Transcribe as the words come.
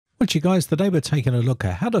Well, you guys, today we're taking a look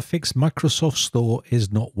at how to fix Microsoft Store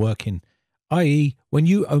is not working. I.e., when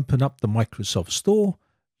you open up the Microsoft Store,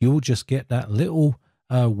 you'll just get that little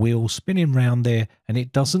wheel spinning around there and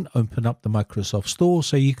it doesn't open up the Microsoft Store,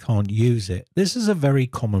 so you can't use it. This is a very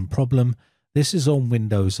common problem. This is on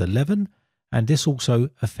Windows 11 and this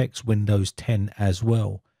also affects Windows 10 as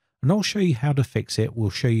well. And I'll show you how to fix it.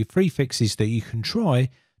 We'll show you 3 fixes that you can try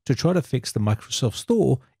to fix the Microsoft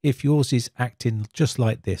Store if yours is acting just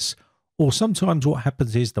like this. Or sometimes what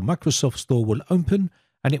happens is the Microsoft Store will open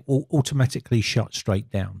and it will automatically shut straight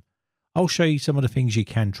down. I'll show you some of the things you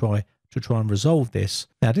can try and resolve this.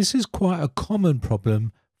 Now, this is quite a common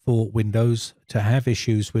problem for Windows to have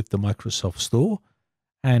issues with the Microsoft Store.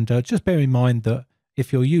 And just bear in mind that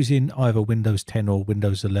if you're using either Windows 10 or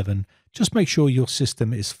Windows 11, just make sure your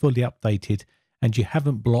system is fully updated and you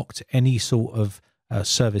haven't blocked any sort of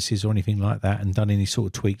services or anything like that and done any sort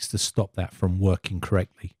of tweaks to stop that from working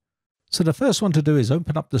correctly. So the first one to do is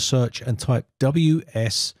open up the search and type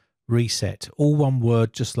WS reset, all one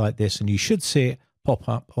word, just like this, and you should see it pop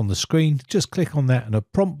up on the screen. Just click on that and a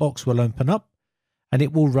prompt box will open up and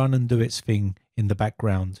it will run and do its thing in the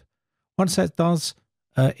background. Once that does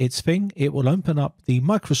its thing, it will open up the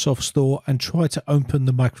Microsoft Store and try to open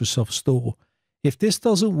the Microsoft Store. If this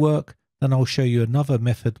doesn't work, then I'll show you another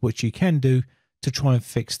method which you can do to try and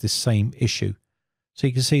fix this same issue. So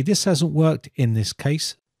you can see this hasn't worked in this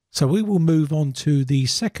case. So we will move on to the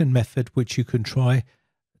second method which you can try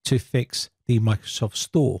to fix the Microsoft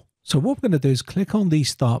Store. So what we're going to do is click on the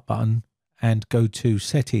Start button and go to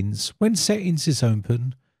Settings. When Settings is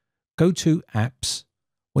open, go to Apps.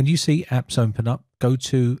 When you see Apps open up, go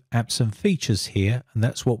to Apps and Features here, and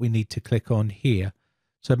that's what we need to click on here.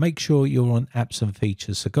 So make sure you're on Apps and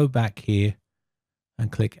Features. So go back here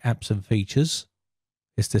and click Apps and Features.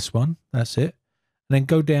 It's this one, that's it. And then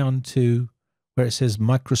go down to where it says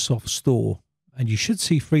Microsoft Store. And you should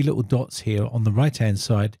see 3 little dots here on the right hand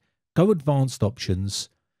side. Go Advanced Options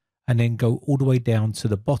and then go all the way down to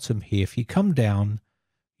the bottom here. If you come down,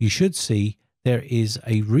 you should see there is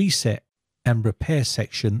a Reset and Repair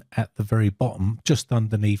section at the very bottom, just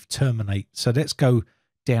underneath Terminate. So let's go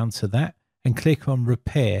down to that and click on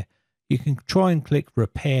Repair. You can try and click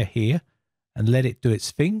Repair here and let it do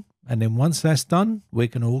its thing. And then once that's done, we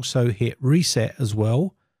can also hit Reset as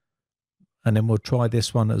well. And then we'll try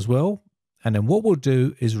this one as well. And then what we'll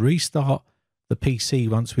do is restart the PC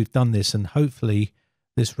once we've done this, and hopefully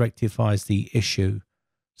this rectifies the issue.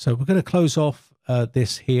 So we're going to close off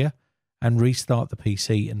this here and restart the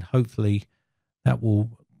PC, and hopefully that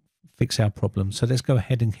will fix our problem. So let's go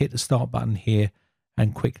ahead and hit the Start button here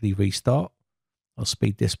and quickly restart. I'll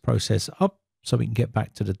speed this process up so we can get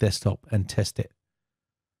back to the desktop and test it.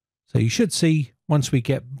 So you should see once we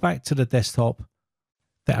get back to the desktop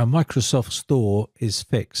that our Microsoft Store is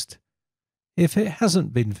fixed. If it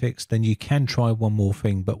hasn't been fixed, then you can try one more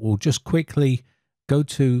thing, but we'll just quickly go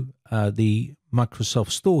to the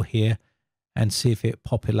Microsoft Store here and see if it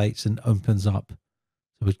populates and opens up.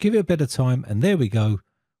 So we'll give it a bit of time, and there we go.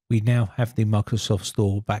 We now have the Microsoft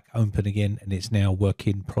Store back open again, and it's now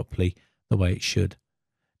working properly the way it should.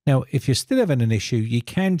 Now, if you're still having an issue, you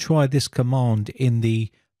can try this command in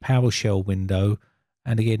the Powershell window.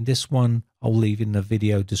 And again, this one I'll leave in the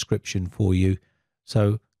video description for you.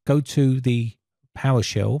 So go to the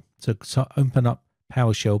PowerShell. So open up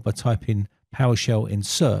PowerShell by typing PowerShell in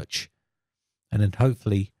search. And then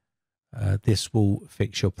hopefully this will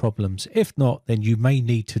fix your problems. If not, then you may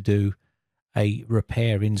need to do a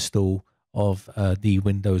repair install of the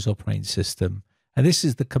Windows operating system. And this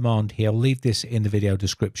is the command here. I'll leave this in the video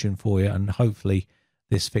description for you, and hopefully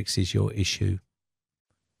this fixes your issue.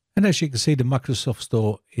 And as you can see, the Microsoft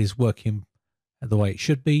Store is working the way it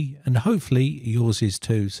should be, and hopefully yours is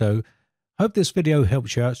too. So I hope this video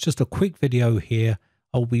helps you out. It's just a quick video here.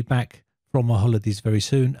 I'll be back from my holidays very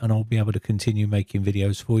soon, and I'll be able to continue making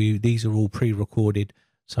videos for you. These are all pre-recorded,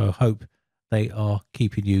 so I hope they are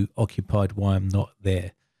keeping you occupied while I'm not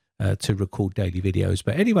there to record daily videos.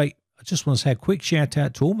 But anyway, I just want to say a quick shout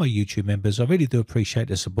out to all my YouTube members. I really do appreciate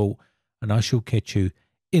the support, and I shall catch you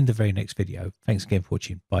in the very next video. Thanks again for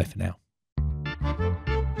watching. Bye for now.